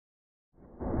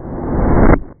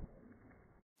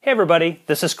Hey everybody,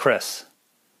 this is Chris.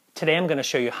 Today I'm going to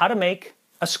show you how to make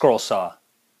a scroll saw.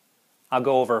 I'll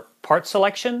go over part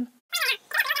selection,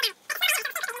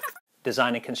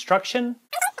 design and construction,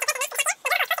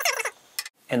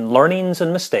 and learnings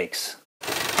and mistakes.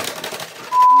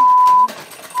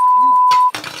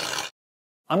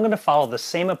 I'm going to follow the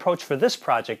same approach for this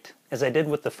project as I did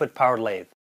with the foot-powered lathe.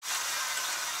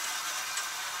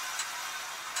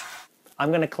 I'm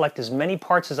going to collect as many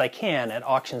parts as I can at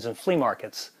auctions and flea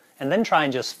markets, and then try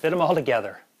and just fit them all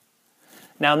together.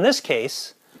 Now in this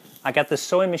case, I got this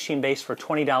sewing machine base for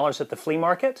 $20 at the flea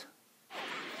market.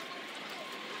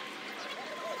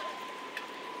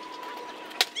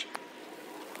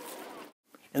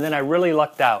 And then I really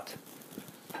lucked out.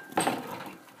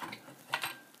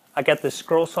 I got this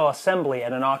scroll saw assembly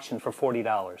at an auction for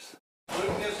 $40. Put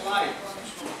in this light.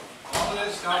 All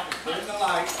this stuff, put in the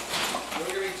light. We'll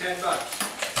give you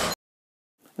 $10.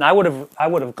 Now I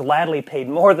would have gladly paid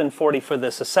more than $40 for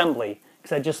this assembly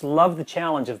because I just love the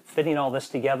challenge of fitting all this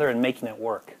together and making it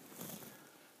work.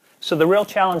 So the real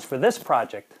challenge for this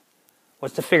project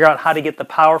was to figure out how to get the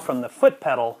power from the foot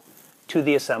pedal to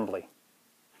the assembly.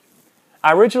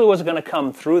 I originally was going to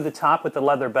come through the top with the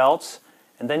leather belts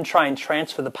and then try and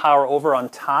transfer the power over on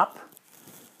top,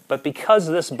 but because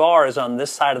this bar is on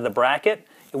this side of the bracket,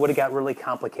 it would have got really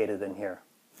complicated in here.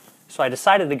 So I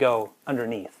decided to go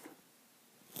underneath.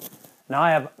 Now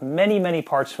I have many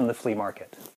parts from the flea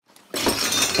market.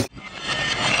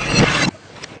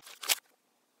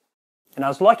 And I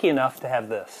was lucky enough to have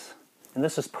this. And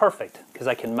this is perfect because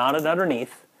I can mount it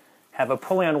underneath, have a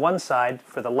pulley on one side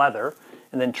for the leather,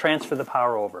 and then transfer the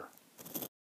power over.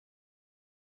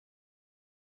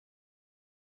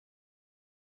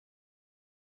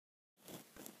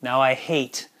 Now I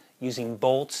hate using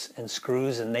bolts and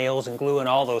screws and nails and glue and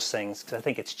all those things because I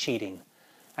think it's cheating.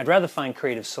 I'd rather find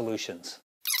creative solutions.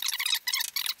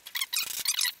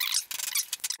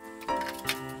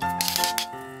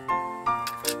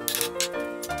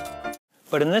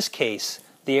 But in this case,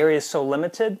 the area is so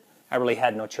limited, I really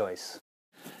had no choice.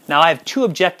 Now I have two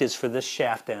objectives for this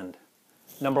shaft end.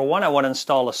 Number one, I want to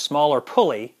install a smaller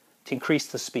pulley to increase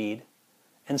the speed.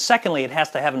 And secondly, it has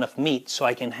to have enough meat so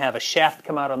I can have a shaft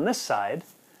come out on this side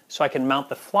so I can mount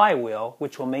the flywheel,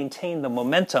 which will maintain the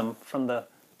momentum from the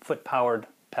foot-powered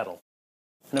pedal.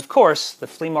 And of course, the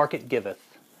flea market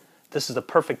giveth. This is the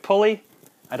perfect pulley.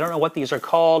 I don't know what these are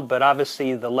called, but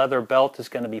obviously the leather belt is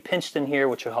going to be pinched in here,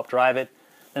 which will help drive it.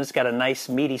 And it's got a nice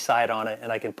meaty side on it,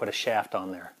 and I can put a shaft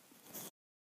on there.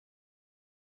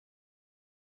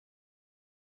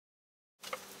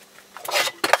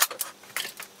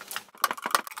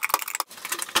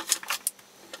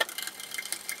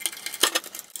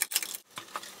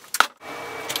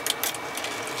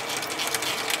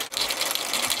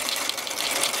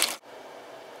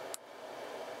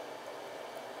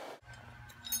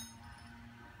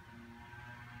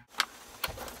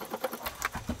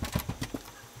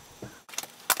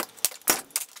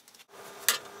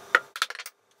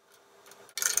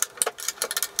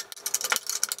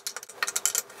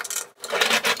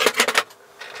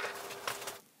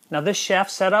 Now this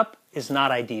shaft setup is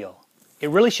not ideal. It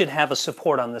really should have a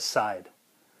support on this side.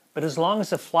 But as long as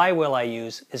the flywheel I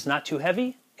use is not too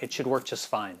heavy, it should work just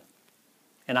fine.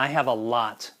 And I have a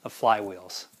lot of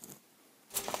flywheels.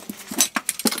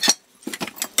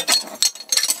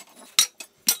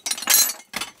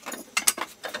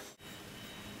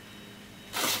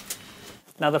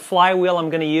 Now the flywheel I'm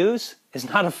going to use is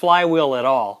not a flywheel at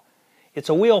all. It's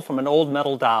a wheel from an old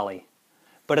metal dolly.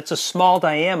 But it's a small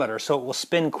diameter, so it will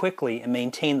spin quickly and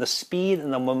maintain the speed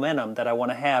and the momentum that I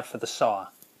want to have for the saw.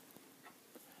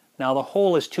 Now the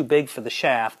hole is too big for the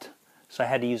shaft, so I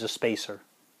had to use a spacer.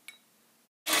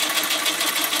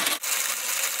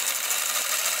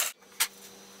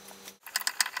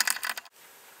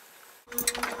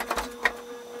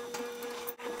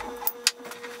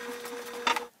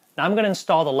 Now I'm going to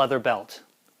install the leather belt,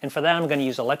 and for that I'm going to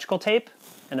use electrical tape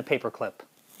and a paper clip.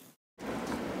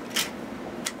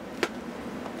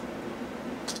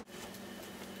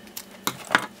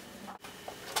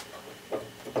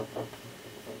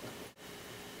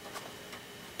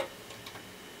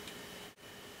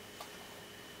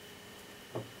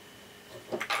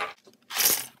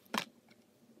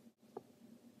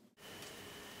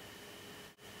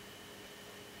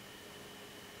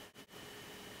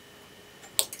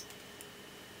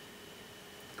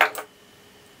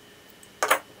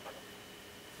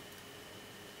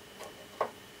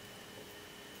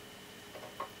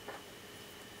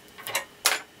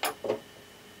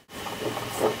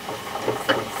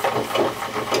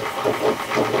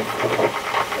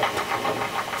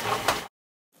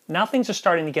 Now things are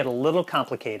starting to get a little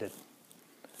complicated.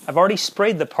 I've already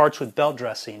sprayed the parts with belt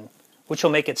dressing, which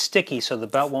will make it sticky so the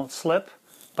belt won't slip,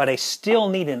 but I still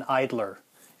need an idler,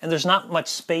 and there's not much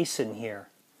space in here.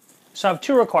 So I have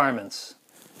two requirements.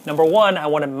 Number one, I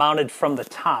want it mounted from the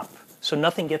top, so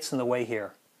nothing gets in the way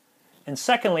here. And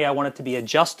secondly, I want it to be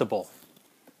adjustable.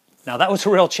 Now that was a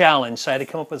real challenge, so I had to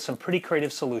come up with some pretty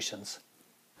creative solutions.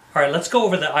 All right, let's go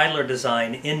over the idler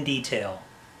design in detail.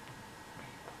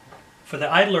 For the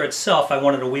idler itself, I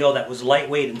wanted a wheel that was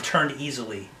lightweight and turned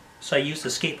easily, so I used a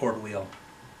skateboard wheel.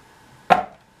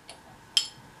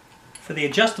 For the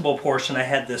adjustable portion, I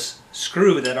had this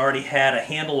screw that already had a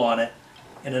handle on it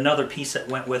and another piece that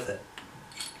went with it.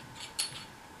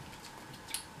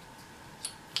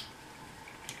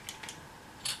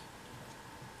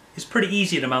 It's pretty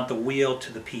easy to mount the wheel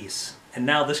to the piece, and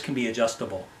now this can be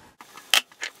adjustable.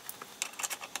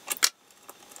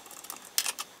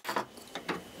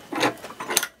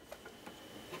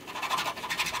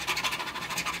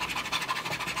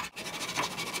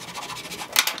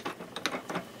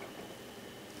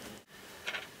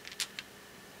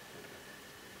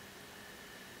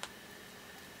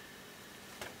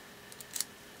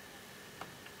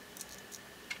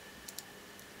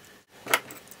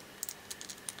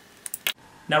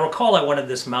 Now recall I wanted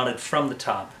this mounted from the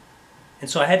top, and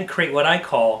so I had to create what I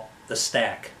call the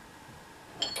stack.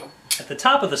 At the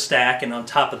top of the stack and on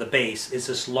top of the base is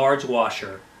this large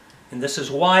washer, and this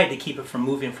is wide to keep it from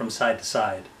moving from side to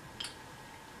side.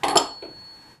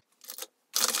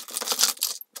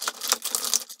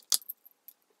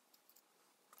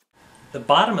 The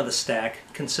bottom of the stack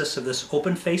consists of this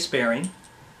open face bearing.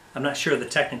 I'm not sure of the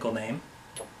technical name.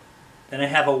 Then I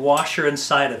have a washer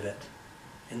inside of it.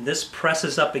 And this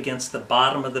presses up against the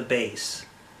bottom of the base.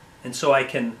 And so I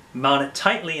can mount it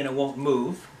tightly and it won't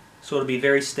move, so it'll be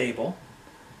very stable.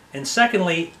 And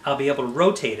secondly, I'll be able to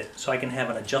rotate it so I can have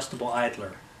an adjustable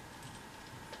idler.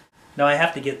 Now I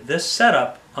have to get this set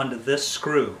up onto this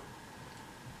screw.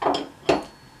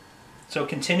 So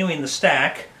continuing the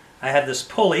stack, I have this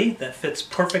pulley that fits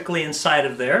perfectly inside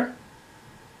of there,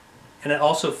 and it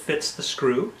also fits the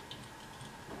screw.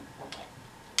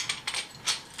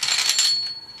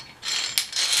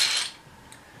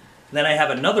 Then I have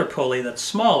another pulley that's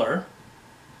smaller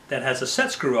that has a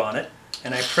set screw on it,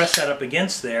 and I press that up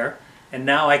against there, and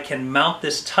now I can mount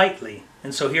this tightly.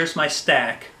 And so here's my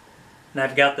stack, and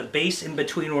I've got the base in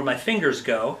between where my fingers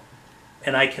go,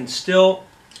 and I can still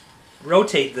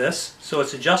rotate this so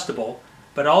it's adjustable,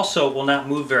 but also will not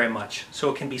move very much, so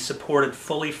it can be supported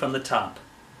fully from the top.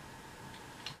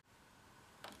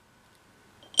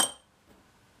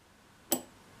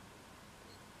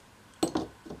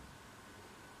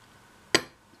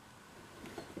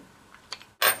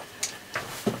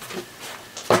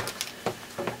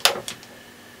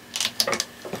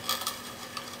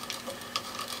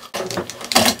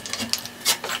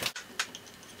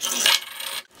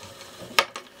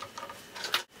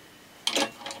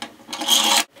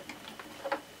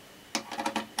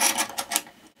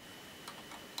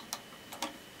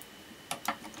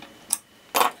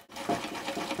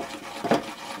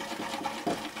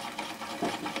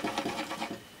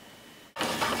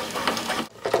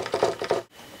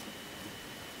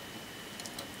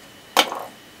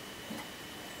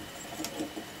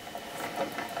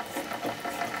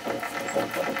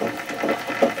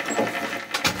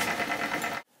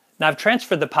 Now I've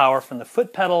transferred the power from the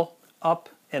foot pedal up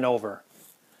and over.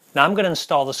 Now I'm going to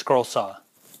install the scroll saw.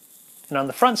 And on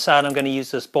the front side I'm going to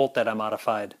use this bolt that I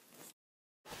modified.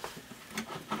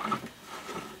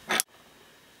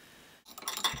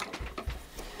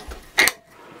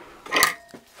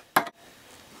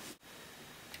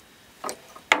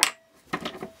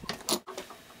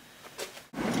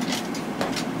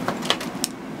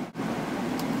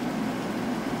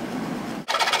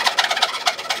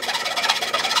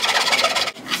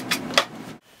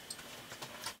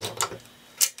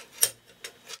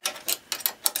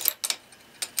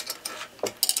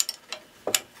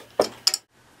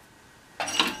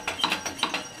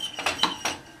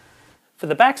 For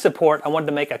the back support, I wanted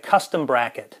to make a custom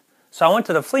bracket. So I went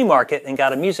to the flea market and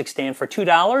got a music stand for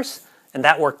 $2, and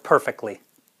that worked perfectly.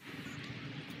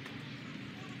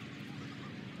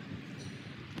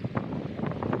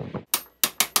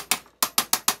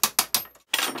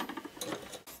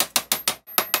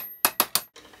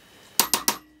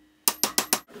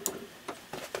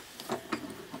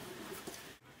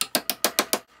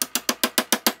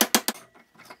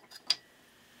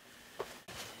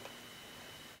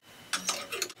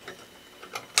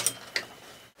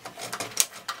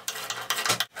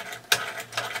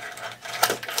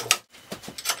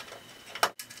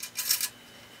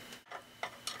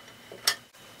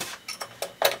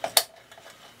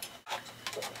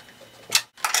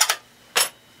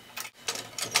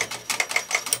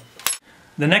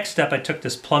 The next step, I took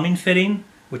this plumbing fitting,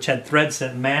 which had threads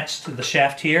that matched the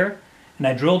shaft here, and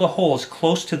I drilled a hole as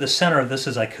close to the center of this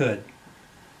as I could.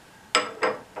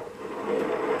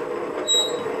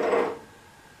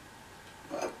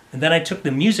 And then I took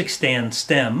the music stand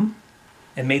stem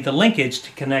and made the linkage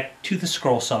to connect to the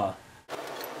scroll saw.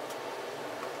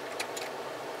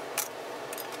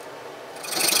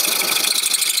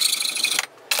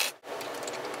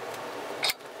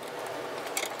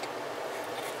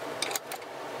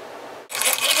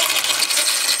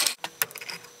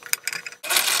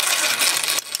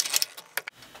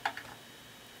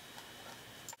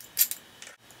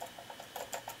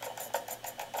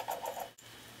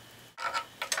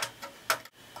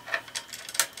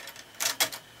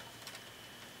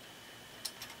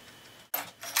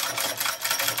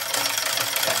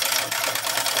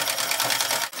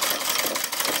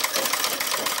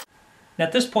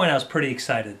 At this point, I was pretty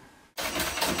excited.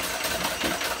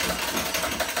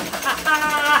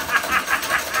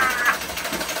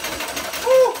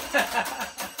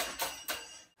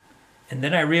 And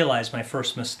then I realized my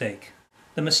first mistake.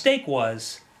 The mistake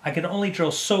was I could only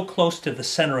drill so close to the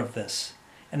center of this,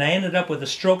 and I ended up with a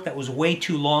stroke that was way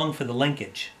too long for the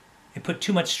linkage. It put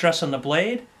too much stress on the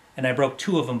blade, and I broke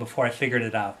 2 of them before I figured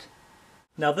it out.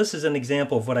 Now this is an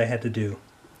example of what I had to do.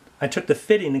 I took the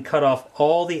fitting and cut off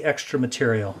all the extra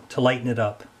material to lighten it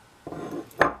up.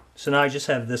 So now I just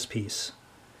have this piece.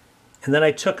 And then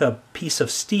I took a piece of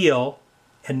steel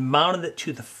and mounted it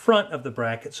to the front of the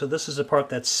bracket, so this is the part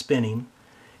that's spinning.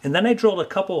 And then I drilled a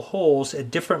couple holes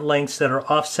at different lengths that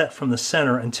are offset from the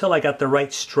center until I got the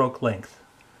right stroke length.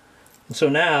 And so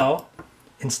now,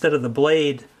 instead of the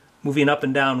blade moving up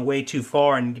and down way too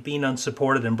far and being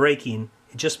unsupported and breaking,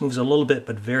 it just moves a little bit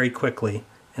but very quickly.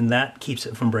 And that keeps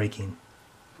it from breaking.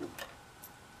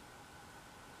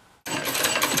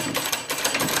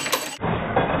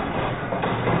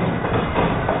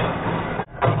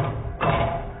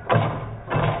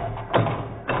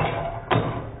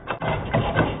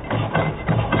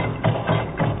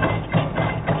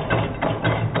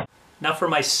 Now for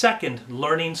my second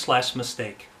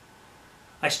learning/mistake.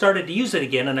 I started to use it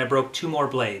again and I broke 2 more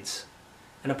blades.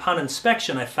 And upon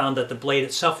inspection I found that the blade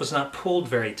itself was not pulled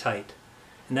very tight.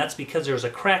 And that's because there was a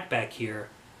crack back here,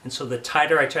 and so the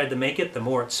tighter I tried to make it, the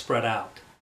more it spread out.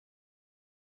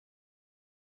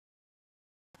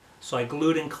 So I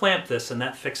glued and clamped this, and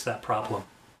that fixed that problem.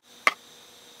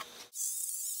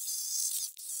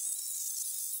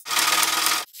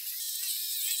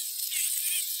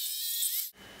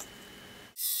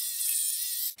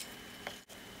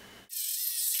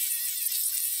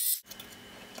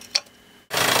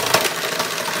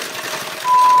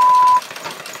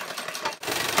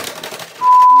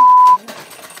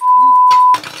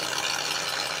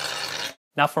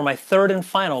 Now for my third and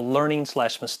final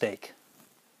learning/mistake.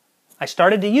 I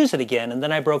started to use it again and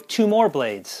then I broke 2 more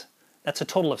blades. That's a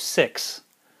total of 6.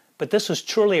 But this was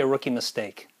truly a rookie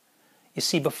mistake. You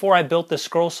see, before I built this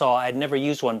scroll saw, I had never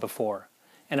used one before.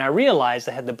 And I realized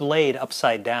I had the blade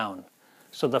upside down.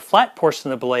 So the flat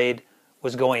portion of the blade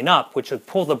was going up, which would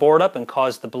pull the board up and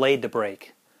cause the blade to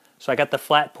break. So I got the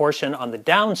flat portion on the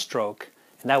downstroke,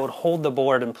 and that would hold the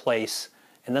board in place,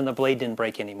 and then the blade didn't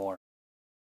break anymore.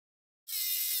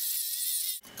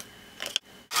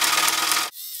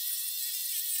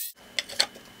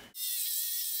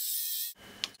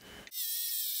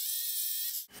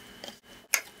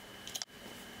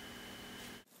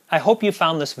 I hope you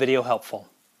found this video helpful.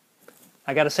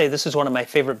 I gotta say, this is one of my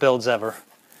favorite builds ever.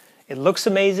 It looks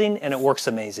amazing and it works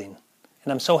amazing.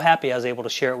 And I'm so happy I was able to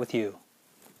share it with you.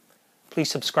 Please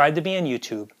subscribe to me on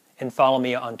YouTube and follow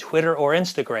me on Twitter or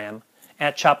Instagram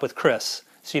 @ChopWithChris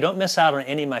so you don't miss out on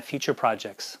any of my future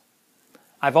projects.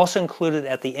 I've also included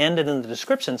at the end and in the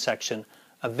description section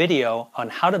a video on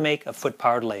how to make a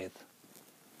foot-powered lathe.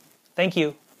 Thank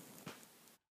you.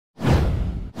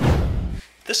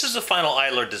 This is the final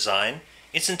idler design.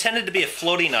 It's intended to be a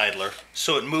floating idler,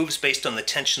 so it moves based on the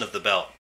tension of the belt.